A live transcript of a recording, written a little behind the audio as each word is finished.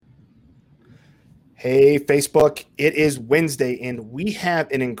Hey, Facebook, it is Wednesday, and we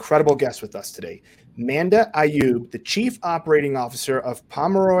have an incredible guest with us today. Manda Ayoub, the Chief Operating Officer of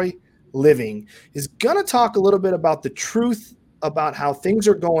Pomeroy Living, is going to talk a little bit about the truth about how things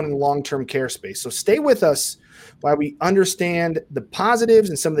are going in the long-term care space. So stay with us while we understand the positives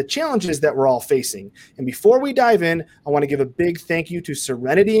and some of the challenges that we're all facing. And before we dive in, I want to give a big thank you to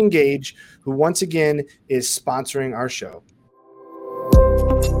Serenity Engage, who once again is sponsoring our show.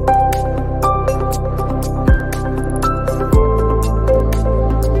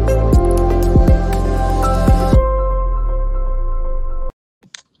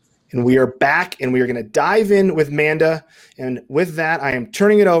 And we are back, and we are going to dive in with Manda. And with that, I am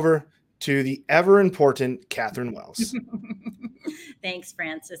turning it over to the ever-important Catherine Wells. Thanks,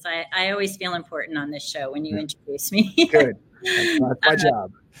 Francis. I always feel important on this show when you introduce me. Good. That's my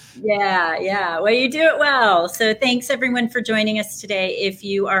job. Yeah. Well, you do it well. So thanks, everyone, for joining us today. If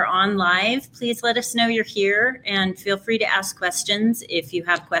you are on live, please let us know you're here, and feel free to ask questions. If you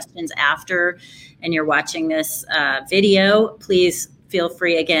have questions after and you're watching this video, please feel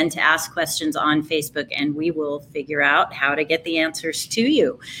free again to ask questions on Facebook, and we will figure out how to get the answers to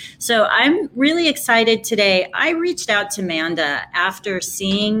you. So I'm really excited today. I reached out to Manda after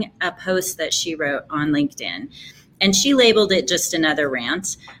seeing a post that she wrote on LinkedIn, and she labeled it just another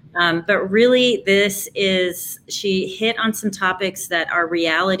rant. But really, she hit on some topics that are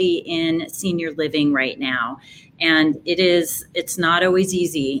reality in senior living right now. And it's not always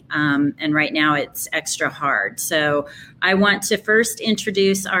easy. And right now it's extra hard. So I want to first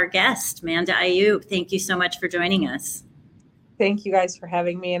introduce our guest, Manda Ayoub. Thank you so much for joining us. Thank you guys for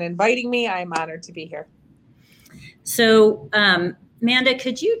having me and inviting me. I'm honored to be here. So, Manda,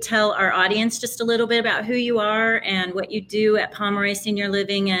 could you tell our audience just a little bit about who you are and what you do at Pomeroy Senior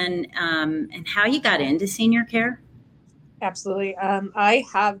Living and how you got into senior care? Absolutely. I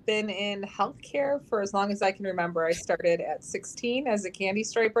have been in healthcare for as long as I can remember. I started at 16 as a candy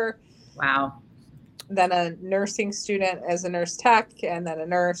striper. Wow. Then a nursing student as a nurse tech, and then a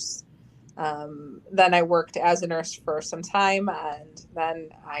nurse. Then I worked as a nurse for some time, and then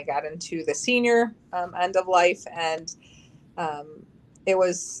I got into the senior end of life, and it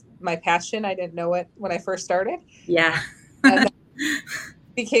was my passion. I didn't know it when I first started. Yeah. And then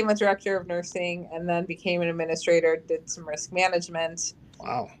became a director of nursing, and then became an administrator, did some risk management.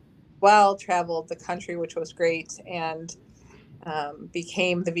 Wow. Well, traveled the country, which was great, and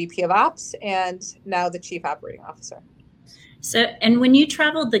became the VP of Ops, and now the Chief Operating Officer. So, and when you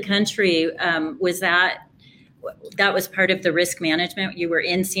traveled the country, was that was part of the risk management? You were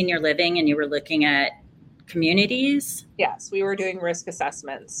in senior living and you were looking at communities? Yes, we were doing risk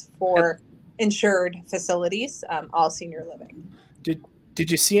assessments for insured facilities, all senior living. Did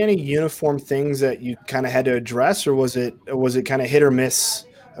you see any uniform things that you kind of had to address, or was it kind of hit or miss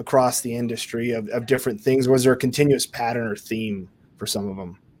across the industry of different things? Was there a continuous pattern or theme for some of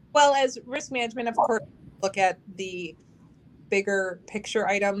them? Well, as risk management, of course, look at the bigger picture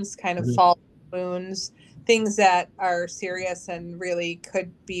items, kind of fall wounds, things that are serious and really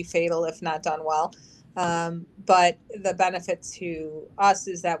could be fatal if not done well. But the benefit to us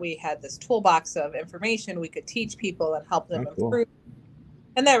is that we had this toolbox of information we could teach people and help them improve.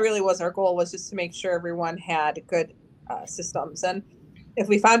 And that really was our goal, was just to make sure everyone had good systems. And if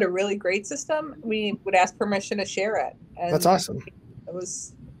we found a really great system, we would ask permission to share it. And that's awesome. It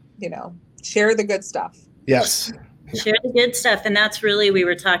was, share the good stuff. Yes. Share the good stuff. And that's really, we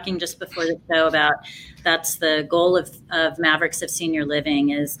were talking just before the show about, that's the goal of Mavericks of Senior Living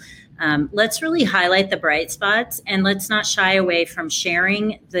is, let's really highlight the bright spots, and let's not shy away from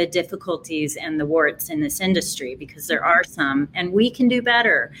sharing the difficulties and the warts in this industry, because there are some, and we can do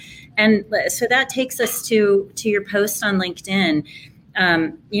better. And so that takes us to your post on LinkedIn. Is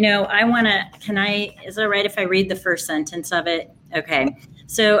it all right if I read the first sentence of it? Okay.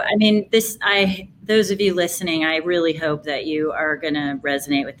 So, those of you listening, I really hope that you are going to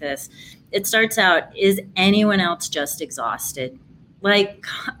resonate with this. It starts out, is anyone else just exhausted? Like,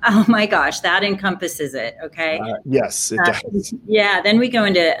 oh my gosh, that encompasses it. Okay. Yes, it does. Yeah. Then we go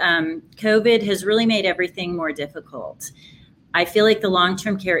into COVID has really made everything more difficult. I feel like the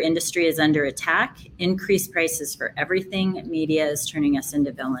long-term care industry is under attack. Increased prices for everything. Media is turning us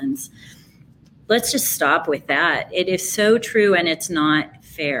into villains. Let's just stop with that. It is so true, and it's not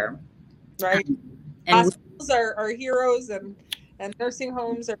fair. Right. And hospitals are heroes, and nursing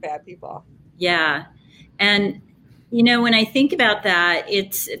homes are bad people. Yeah. And when I think about that,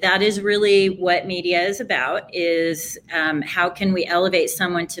 that is really what media is about, is how can we elevate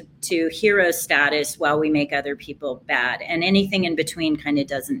someone to hero status while we make other people bad, and anything in between kind of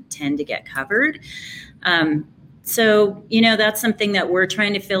doesn't tend to get covered. So, that's something that we're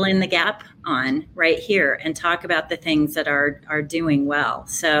trying to fill in the gap on right here and talk about the things that are doing well.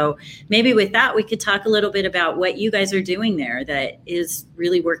 So maybe with that, we could talk a little bit about what you guys are doing there that is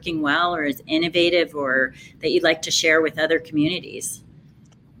really working well or is innovative or that you'd like to share with other communities.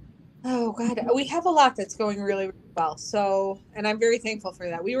 Oh, God, we have a lot that's going really, really well. So, and I'm very thankful for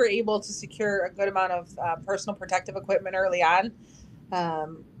that. We were able to secure a good amount of personal protective equipment early on.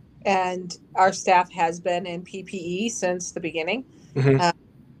 And our staff has been in PPE since the beginning.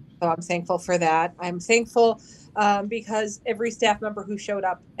 So I'm thankful for that. I'm thankful because every staff member who showed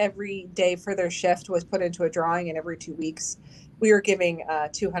up every day for their shift was put into a drawing, and every 2 weeks we were giving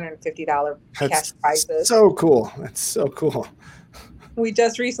 $250 cash prizes. So cool. That's so cool. We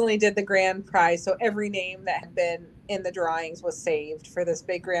just recently did the grand prize. So every name that had been in the drawings was saved for this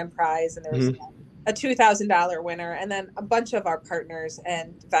big grand prize. And there was a $2,000 winner. And then a bunch of our partners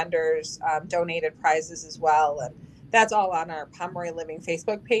and vendors donated prizes as well. And that's all on our Pomeroy Living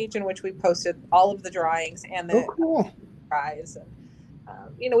Facebook page, in which we posted all of the drawings and the prize. And,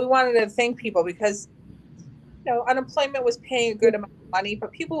 we wanted to thank people because, unemployment was paying a good amount of money,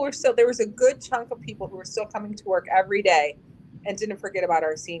 but there was a good chunk of people who were still coming to work every day and didn't forget about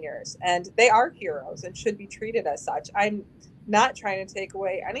our seniors. And they are heroes and should be treated as such. I'm not trying to take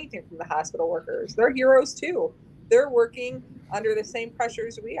away anything from the hospital workers. They're heroes too. They're working under the same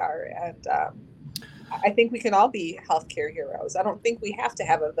pressures we are. And I think we can all be healthcare heroes. I don't think we have to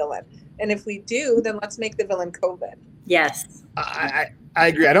have a villain. And if we do, then let's make the villain COVID. Yes. I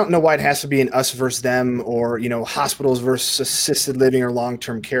agree. I don't know why it has to be an us versus them or, hospitals versus assisted living or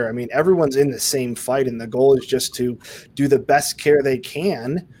long-term care. I mean, everyone's in the same fight, and the goal is just to do the best care they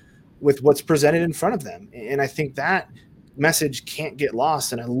can with what's presented in front of them. And I think that message can't get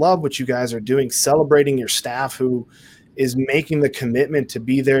lost. And I love what you guys are doing, celebrating your staff who is making the commitment to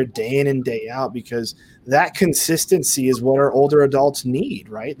be there day in and day out, because that consistency is what our older adults need,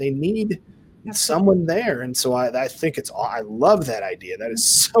 right? They need someone there. And so I think I love that idea. That is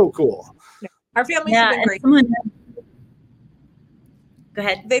so cool. Our families have been great. Go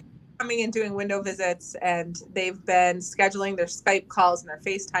ahead. They've been coming and doing window visits, and they've been scheduling their Skype calls and their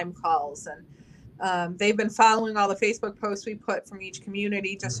FaceTime calls. And they've been following all the Facebook posts we put from each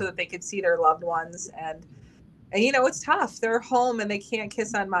community just so that they could see their loved ones. And it's tough. They're home and they can't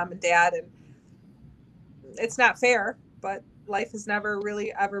kiss on mom and dad. And it's not fair, but life has never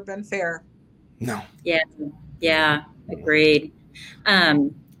really ever been fair. No. Yeah. Agreed.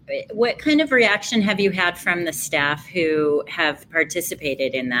 What kind of reaction have you had from the staff who have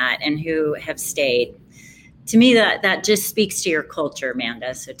participated in that and who have stayed? To me, that just speaks to your culture,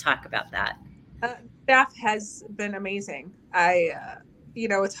 Manda. So talk about that. Staff has been amazing.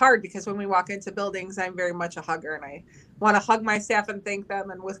 It's hard because when we walk into buildings, I'm very much a hugger, and I want to hug my staff and thank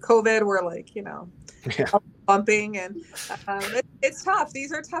them. And with COVID, we're like, bumping, and it's tough.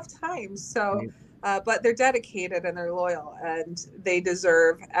 These are tough times. So, but they're dedicated and they're loyal, and they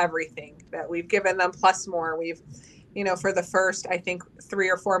deserve everything that we've given them, plus more. We've, for the first, I think, 3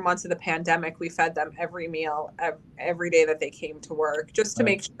 or 4 months of the pandemic, we fed them every meal, every day that they came to work, just to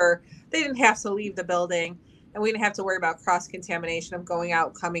make sure they didn't have to leave the building. And we didn't have to worry about cross-contamination of going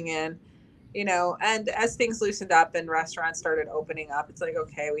out, coming in, and as things loosened up and restaurants started opening up, it's like,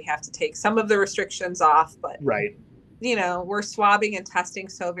 okay, we have to take some of the restrictions off, but we're swabbing and testing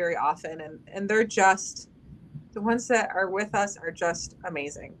so very often, and they're just, the ones that are with us are just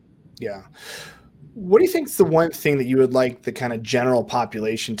amazing. Yeah. What do you think is the one thing that you would like the kind of general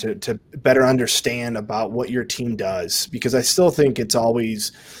population to better understand about what your team does? Because I still think it's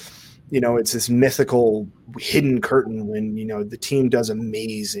always, it's this mythical hidden curtain when, the team does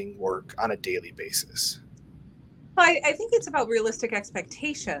amazing work on a daily basis. I think it's about realistic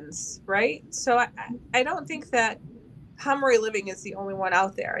expectations, right? So I don't think that Pomeroy Living is the only one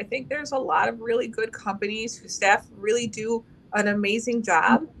out there. I think there's a lot of really good companies whose staff really do an amazing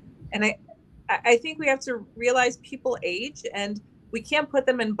job. And I think we have to realize people age, and we can't put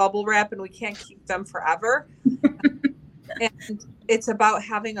them in bubble wrap, and we can't keep them forever. And it's about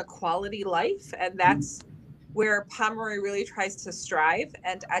having a quality life. And that's where Pomeroy really tries to strive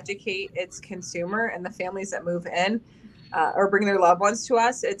and educate its consumer and the families that move in or bring their loved ones to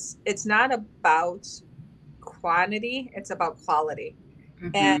us. It's not about quantity, it's about quality.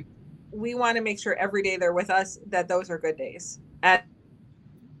 And we want to make sure every day they're with us that those are good days. And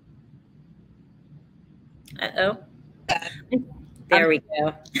there we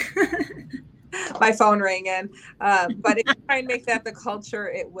go. My phone rang in, but if you try and make that the culture,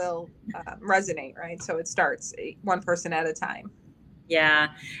 it will resonate, right? So it starts one person at a time. Yeah.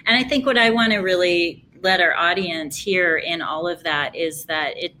 And I think what I want to really let our audience hear in all of that is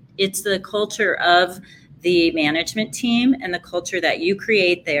that it's the culture of the management team and the culture that you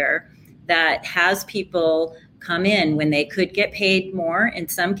create there that has people come in when they could get paid more, in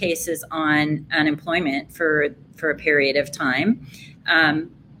some cases on unemployment for a period of time.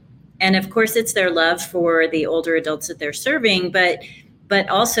 And of course, it's their love for the older adults that they're serving, but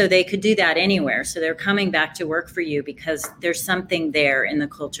also they could do that anywhere. So they're coming back to work for you because there's something there in the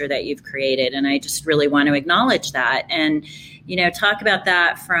culture that you've created. And I just really want to acknowledge that and, talk about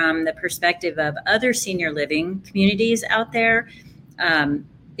that from the perspective of other senior living communities out there.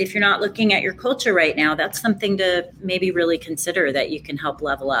 If you're not looking at your culture right now, that's something to maybe really consider that you can help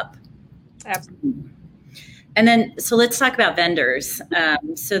level up. Absolutely. And then, so let's talk about vendors.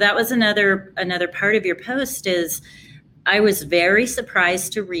 So that was another part of your post is I was very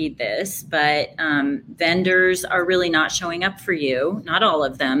surprised to read this, but vendors are really not showing up for you. Not all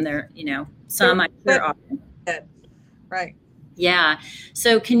of them. They're, some I'm sure are. Right. Yeah.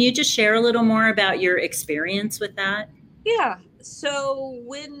 So can you just share a little more about your experience with that? Yeah. So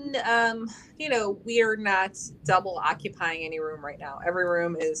when, we are not double occupying any room right now. Every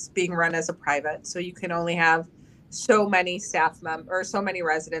room is being run as a private. So you can only have so many staff members or so many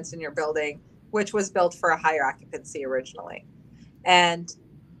residents in your building, which was built for a higher occupancy originally. And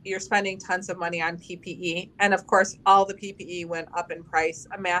you're spending tons of money on PPE. And of course, all the PPE went up in price.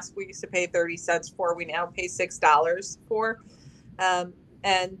 A mask we used to pay 30 cents for, we now pay $6 for.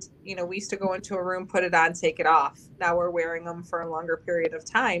 And, we used to go into a room, put it on, take it off. Now we're wearing them for a longer period of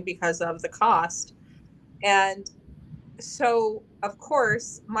time because of the cost. And so, of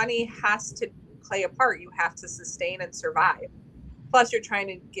course, money has to play a part. You have to sustain and survive. Plus, you're trying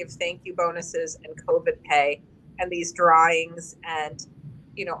to give thank you bonuses and COVID pay and these drawings. And,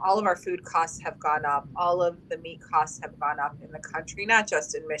 all of our food costs have gone up. All of the meat costs have gone up in the country, not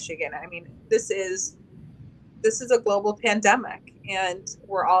just in Michigan. I mean, this is a global pandemic and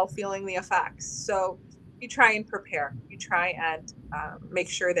we're all feeling the effects. So you try and prepare. You try and make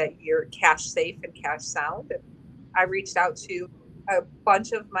sure that you're cash safe and cash sound. And I reached out to a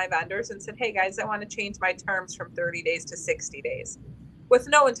bunch of my vendors and said, hey guys, I want to change my terms from 30 days to 60 days with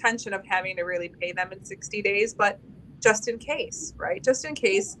no intention of having to really pay them in 60 days, but just in case, right? Just in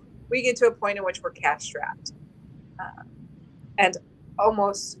case we get to a point in which we're cash strapped. And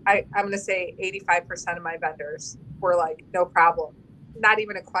almost, I'm going to say 85% of my vendors were like, no problem, not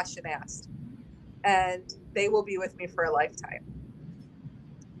even a question asked. And they will be with me for a lifetime.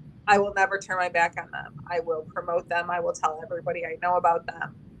 I will never turn my back on them. I will promote them. I will tell everybody I know about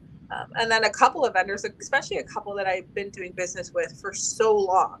them. And then a couple of vendors, especially a couple that I've been doing business with for so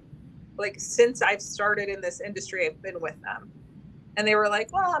long, like since I've started in this industry, I've been with them. And they were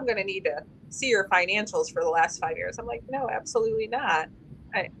like, well, I'm going to need to see your financials for the last 5 years. I'm like, no, absolutely not.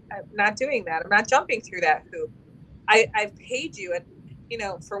 I'm not doing that. I'm not jumping through that hoop. I've paid you. And,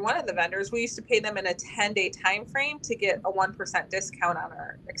 for one of the vendors, we used to pay them in a 10-day time frame to get a 1% discount on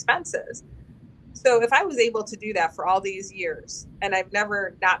our expenses. So if I was able to do that for all these years and I've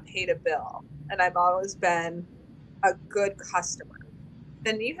never not paid a bill and I've always been a good customer,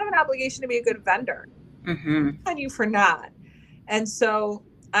 then you have an obligation to be a good vendor. Mm-hmm. On you for not. And so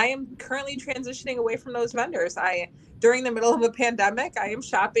I am currently transitioning away from those vendors. During the middle of a pandemic, I am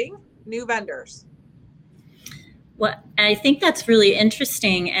shopping new vendors. Well, I think that's really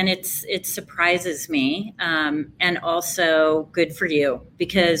interesting, and it surprises me, and also good for you,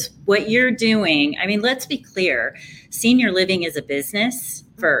 because what you're doing, I mean, let's be clear, senior living is a business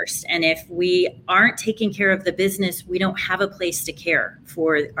first, and if we aren't taking care of the business, we don't have a place to care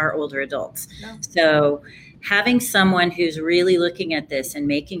for our older adults. No. So having someone who's really looking at this and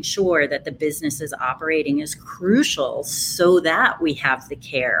making sure that the business is operating is crucial so that we have the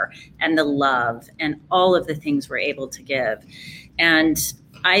care and the love and all of the things we're able to give. And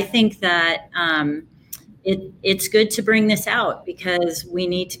I think that it's good to bring this out because we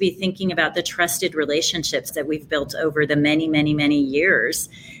need to be thinking about the trusted relationships that we've built over the many, many, many years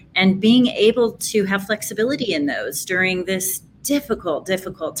and being able to have flexibility in those during this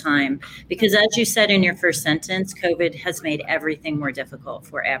difficult time, because as you said in your first sentence, COVID has made everything more difficult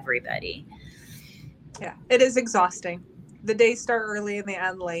for everybody. Yeah, it is exhausting. The days start early and they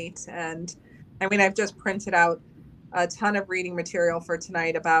end late. And I mean, I've just printed out a ton of reading material for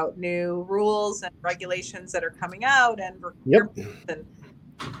tonight about new rules and regulations that are coming out and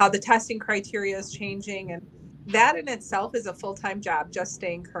how the testing criteria is changing. And that in itself is a full-time job, just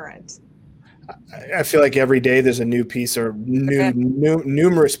staying current. I feel like every day there's a new piece or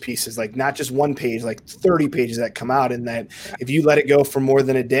numerous pieces, like not just one page, like 30 pages that come out. And that if you let it go for more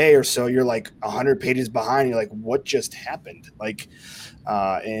than a day or so, you're like 100 pages behind. You're like, what just happened?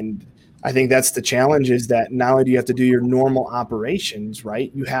 And I think that's the challenge, is that not only do you have to do your normal operations,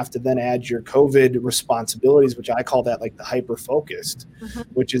 right? You have to then add your COVID responsibilities, which I call that like the hyper-focused,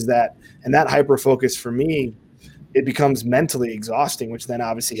 which is that, and that hyper-focus for me, it becomes mentally exhausting, which then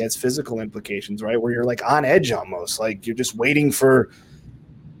obviously has physical implications, right? Where you're like on edge almost, like you're just waiting for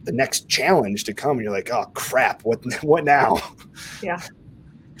the next challenge to come. And you're like, oh crap, what now? Yeah.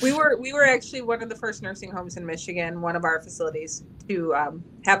 We were actually one of the first nursing homes in Michigan, one of our facilities, to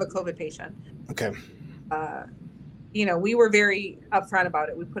have a COVID patient. Okay. We were very upfront about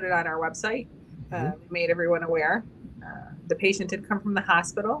it. We put it on our website. We made everyone aware. The patient had come from the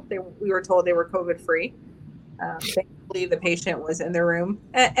hospital. We were told they were COVID free. Thankfully, the patient was in their room.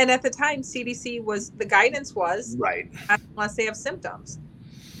 And at the time, the guidance was right, unless they have symptoms.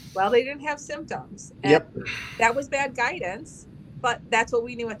 Well, they didn't have symptoms. And yep. That was bad guidance. But that's what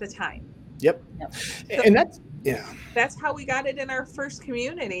we knew at the time. Yep. So and that's how we got it in our first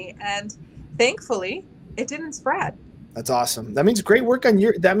community. And thankfully, it didn't spread. That's awesome. That means great work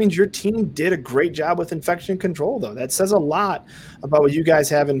that means your team did a great job with infection control, though. That says a lot about what you guys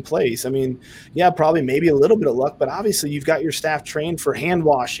have in place. I mean, yeah, probably maybe a little bit of luck, but obviously you've got your staff trained for hand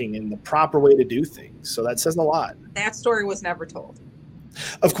washing and the proper way to do things. So that says a lot. That story was never told.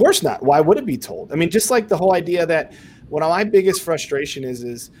 Of course not. Why would it be told? I mean, just like the whole idea that what my biggest frustration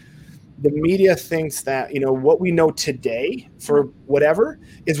is the media thinks that, what we know today for whatever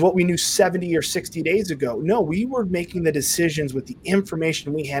is what we knew 70 or 60 days ago. No, we were making the decisions with the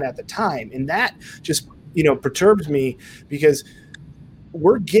information we had at the time. And that just, perturbs me, because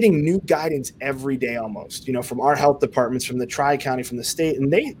we're getting new guidance every day almost, from our health departments, from the Tri-County, from the state.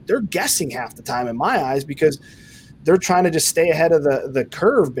 And they're guessing half the time in my eyes, because they're trying to just stay ahead of the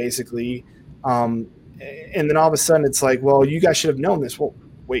curve, basically. And then all of a sudden it's like, well, you guys should have known this. Well,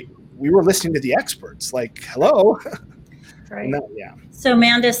 wait, we were listening to the experts. Like, hello. Right. Yeah. So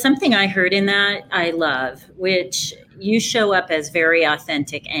Manda, something I heard in that I love, which you show up as very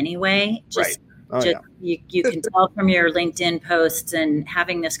authentic anyway. Right. You can tell from your LinkedIn posts and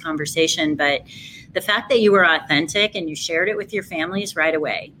having this conversation, but the fact that you were authentic and you shared it with your families right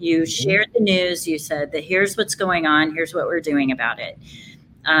away. You shared the news. You said that here's what's going on. Here's what we're doing about it.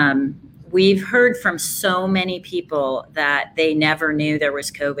 We've heard from so many people that they never knew there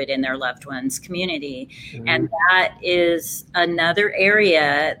was COVID in their loved one's community. And that is another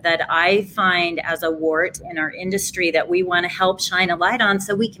area that I find as a wart in our industry that we want to help shine a light on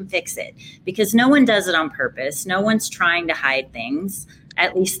so we can fix it, because no one does it on purpose. No one's trying to hide things.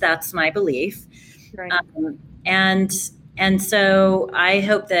 At least that's my belief. Right. And so I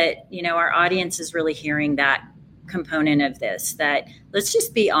hope that, our audience is really hearing that component of this, that let's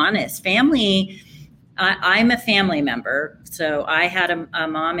just be honest. Family, I'm a family member. So I had a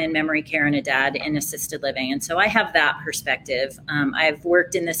mom in memory care and a dad in assisted living. And so I have that perspective. I've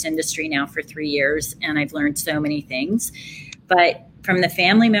worked in this industry now for 3 years, and I've learned so many things. But from the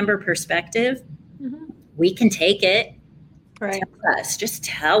family member perspective, we can take it. Right.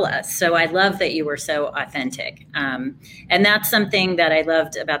 Tell us. So I love that you were so authentic. And that's something that I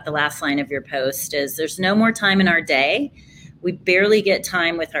loved about the last line of your post is there's no more time in our day. We barely get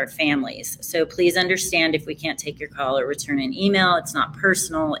time with our families. So please understand if we can't take your call or return an email, it's not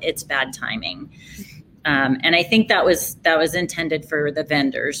personal, it's bad timing. And I think that was intended for the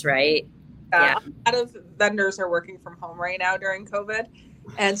vendors, right? Yeah. A lot of vendors are working from home right now during COVID.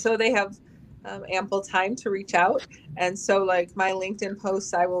 And so they have ample time to reach out. And so like my LinkedIn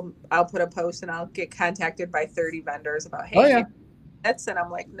posts, I'll put a post and I'll get contacted by 30 vendors about, hey, and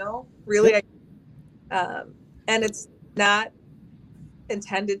I'm like, no, really? And it's not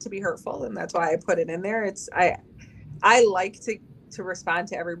intended to be hurtful. And that's why I put it in there. I like to respond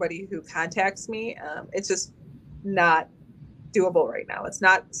to everybody who contacts me. It's just not doable right now. It's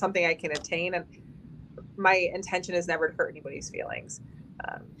not something I can attain. And my intention is never to hurt anybody's feelings.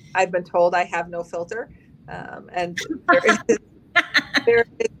 I've been told I have no filter, and there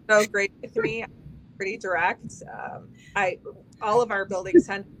is no gray with me. I'm pretty direct. All of our buildings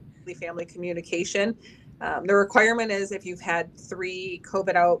send family communication. The requirement is if you've had 3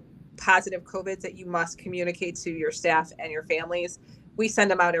 positive COVIDs that you must communicate to your staff and your families. We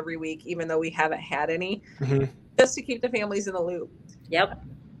send them out every week, even though we haven't had any, just to keep the families in the loop. Yep.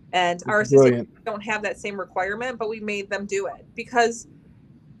 And our assistants don't have that same requirement, but we made them do it because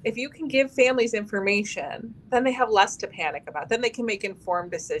if you can give families information, then they have less to panic about. Then they can make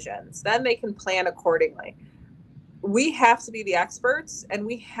informed decisions. Then they can plan accordingly. We have to be the experts, and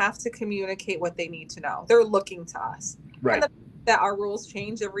we have to communicate what they need to know. They're looking to us. Right. And that our rules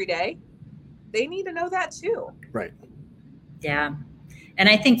change every day. They need to know that too. Right. Yeah. And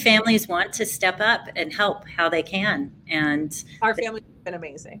I think families want to step up and help how they can. And our family's been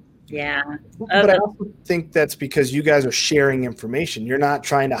amazing. Yeah. But I also think that's because you guys are sharing information. You're not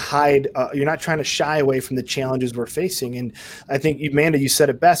trying to hide. You're not trying to shy away from the challenges we're facing. And I think, Amanda, you said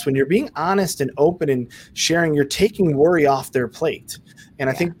it best. When you're being honest and open and sharing, you're taking worry off their plate. And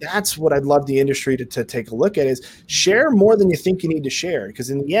I think that's what I'd love the industry to take a look at is share more than you think you need to share. Because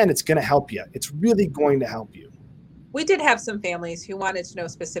in the end, it's going to help you. It's really going to help you. We did have some families who wanted to know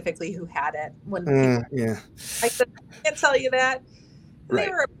specifically who had it. When I said, I can't tell you that. And they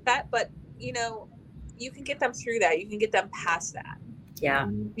were upset, but you can get them through that. You can get them past that. Yeah.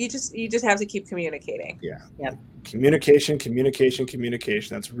 You just have to keep communicating. Yeah. Yep. Communication.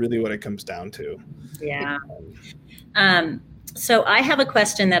 That's really what it comes down to. Yeah. So I have a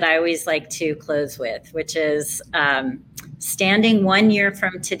question that I always like to close with, which is standing 1 year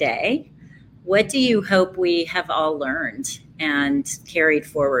from today, what do you hope we have all learned and carried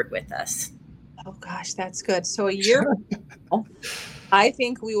forward with us? Oh gosh, that's good. So a year ago, I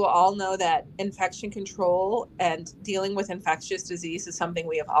think we will all know that infection control and dealing with infectious disease is something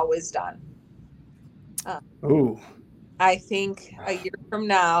we have always done. I think a year from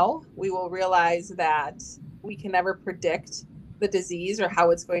now, we will realize that we can never predict the disease or how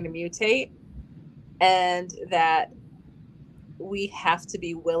it's going to mutate, and that we have to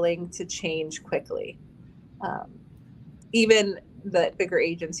be willing to change quickly. Even the bigger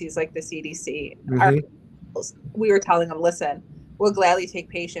agencies like the CDC, we were telling them, listen, we'll gladly take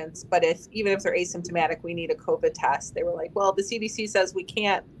patients, but even if they're asymptomatic, we need a COVID test. They were like, well, the CDC says we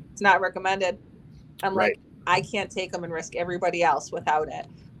can't, it's not recommended. I'm like, I can't take them and risk everybody else without it.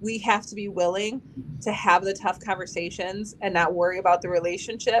 We have to be willing to have the tough conversations and not worry about the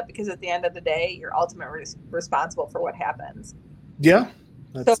relationship, because at the end of the day, you're ultimately responsible for what happens. Yeah.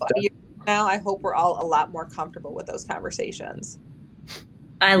 So now I hope we're all a lot more comfortable with those conversations.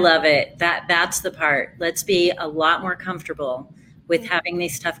 I love it. That's the part. Let's be a lot more comfortable with having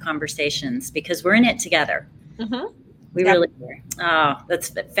these tough conversations, because we're in it together. We really are. Oh, that's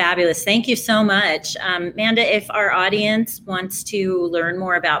fabulous. Thank you so much. Manda, if our audience wants to learn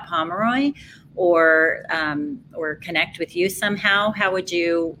more about Pomeroy or connect with you somehow, how would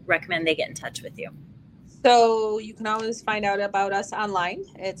you recommend they get in touch with you? So you can always find out about us online.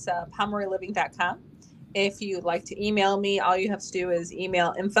 It's pomeroyliving.com. If you'd like to email me, all you have to do is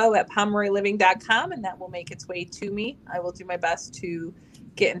email info@pomeroyliving.com, and that will make its way to me. I will do my best to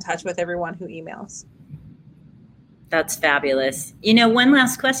get in touch with everyone who emails. That's fabulous. One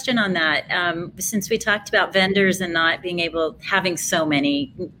last question on that. Since we talked about vendors and not having so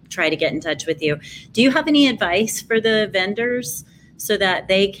many try to get in touch with you, do you have any advice for the vendors so that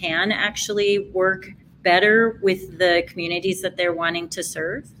they can actually work better with the communities that they're wanting to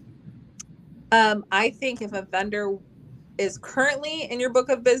serve? I think if a vendor is currently in your book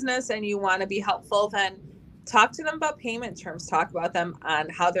of business and you want to be helpful, then talk to them about payment terms, talk about them on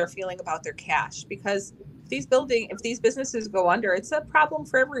how they're feeling about their cash, because if these businesses go under, it's a problem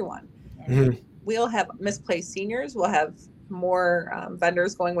for everyone. We'll have misplaced seniors, we'll have more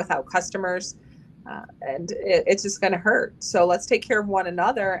vendors going without customers, and it's just going to hurt. So let's take care of one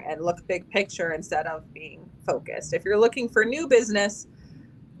another and look big picture instead of being focused. If you're looking for new business,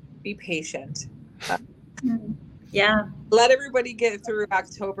 be patient. Let everybody get through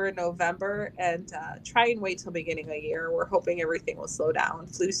October and November, and try and wait till beginning of the year. We're hoping everything will slow down.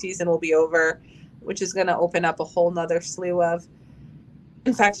 Flu season will be over, which is going to open up a whole nother slew of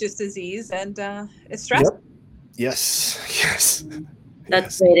infectious disease, and it's stressful. Yes.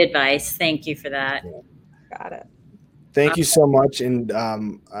 That's great advice. Thank you for that. Got it. Thank you so much. And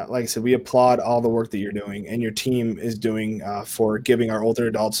like I said, we applaud all the work that you're doing and your team is doing for giving our older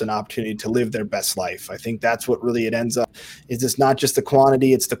adults an opportunity to live their best life. I think that's what really it ends up is it's not just the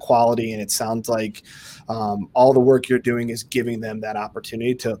quantity, it's the quality. And it sounds like all the work you're doing is giving them that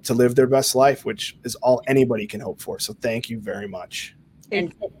opportunity to live their best life, which is all anybody can hope for. So thank you very much.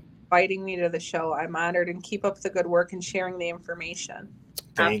 And inviting me to the show. I'm honored, and keep up the good work and sharing the information.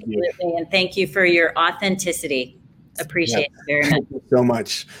 Thank you. And thank you for your authenticity. Appreciate it very much. Thank you so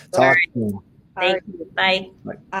much. Talk soon. Thank you. Bye.